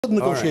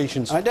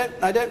negotiations. Right.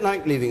 I don't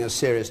like leaving a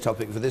serious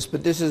topic for this,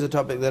 but this is a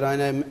topic that I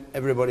know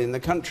everybody in the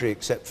country,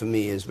 except for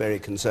me, is very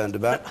concerned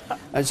about. And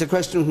it's a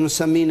question from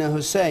Samina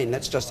Hussain.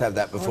 Let's just have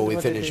that before we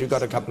finish. You've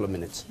got a couple of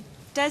minutes.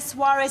 Does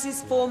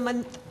Suarez's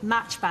 4-month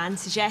match ban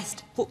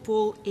suggest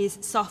football is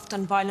soft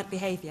and violent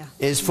behaviour?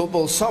 Is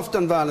football soft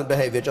and violent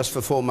behaviour just for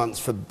 4 months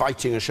for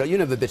biting a shoulder? You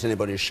never bit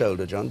anybody's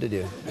shoulder, John, did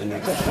you?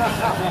 You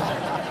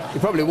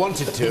probably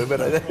wanted to, but...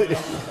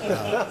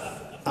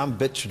 I'm a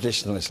bit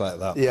traditionalist like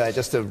that. Yeah,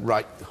 just a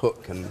right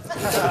hook and...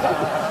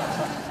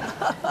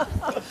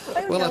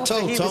 Well, I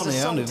told Tony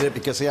I only did it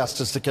because he asked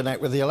us to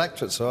connect with the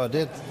electorate, so I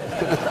did.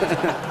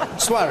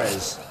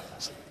 Suarez,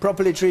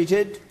 properly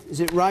treated? Is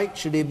it right?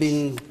 Should he have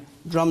been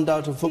drummed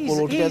out of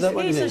football altogether?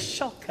 He's a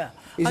shocker.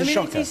 He's a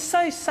shocker. It's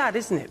so sad,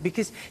 isn't it?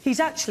 Because he's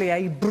actually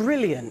a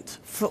brilliant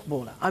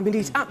footballer. I mean,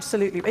 he's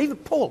absolutely... Even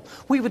Paul,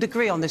 we would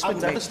agree on this,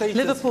 wouldn't we?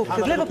 Liverpool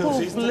fan.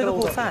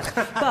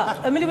 But,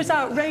 I mean, it was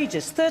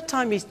outrageous. Third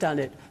time he's done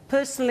it.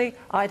 Personally,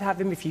 I'd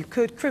have him, if you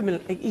could,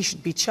 he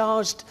should be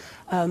charged,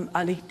 and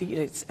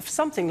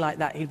something like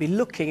that, he'd be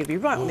he'd be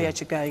right on the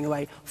edge of going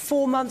away.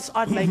 4 months,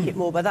 I'd make it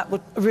more, but that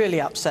would really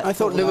upset I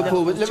thought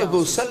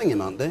Liverpool's selling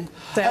him, aren't they?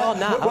 They are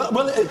now.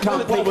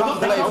 Can't play for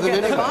them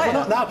anyway.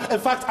 Not now. In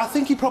fact, I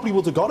think he probably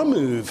would have got a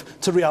move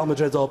to Real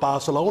Madrid or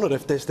Barcelona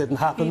if this didn't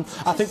happen.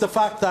 I think the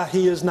fact that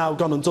he has now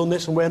gone and done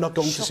this and we're not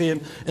going to see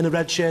him in a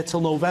red shirt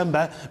till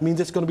November means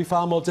it's going to be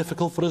far more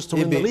difficult for us to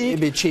win the league.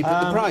 He'd be cheap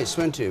at the price,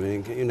 won't he?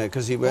 You know,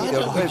 because he won't Why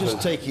don't we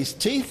just take his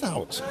teeth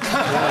out?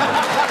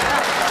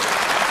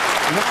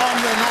 Not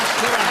on the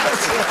national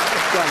anthem.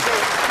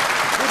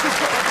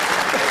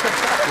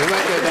 We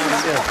might go down.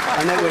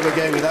 I know where we're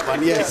going with that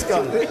one. Yes,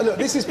 go on. Look,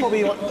 this is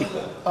probably what...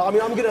 I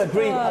mean, I'm going to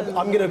agree.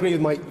 I'm going to agree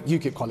with my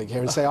UKIP colleague here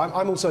and say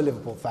I'm also a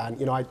Liverpool fan.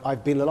 You know,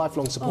 I've been a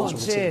lifelong supporter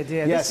of the team.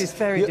 Dear, yes, this is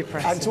very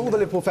depressing. And to all the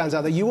Liverpool fans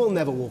out there, you will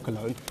never walk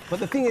alone. But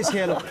the thing is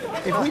here, look,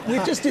 if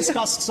we've just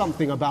discussed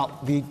something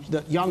about the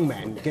young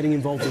men getting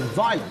involved in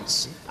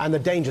violence and the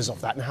dangers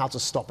of that and how to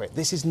stop it.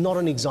 This is not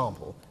an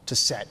example to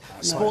set.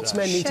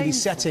 Sportsmen need to be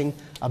setting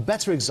a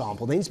better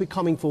example. They need to be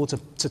coming forward to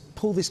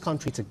pull this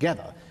country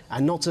together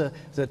and not to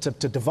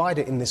divide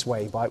it in this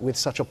way with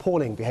such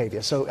appalling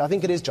behaviour. So I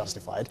think it is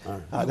justified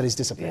that he's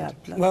disciplined.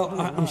 Yeah, well,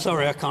 I'm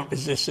sorry, I can't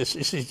resist this.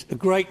 This is a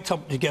great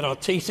topic to get our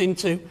teeth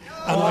into.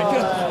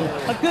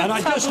 And I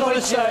just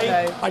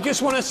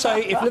want to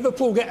say, if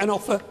Liverpool get an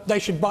offer, they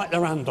should bite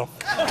their hand off.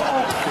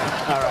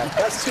 All right,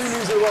 that's 2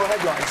 News in a Row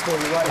headlines for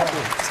you right now.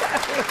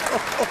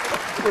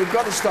 We've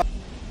got to stop.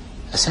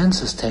 A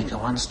census taker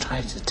once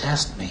tried to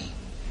test me.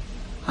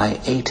 I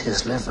ate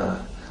his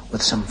liver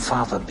with some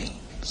fava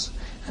beans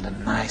and a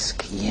nice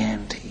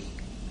Chianti.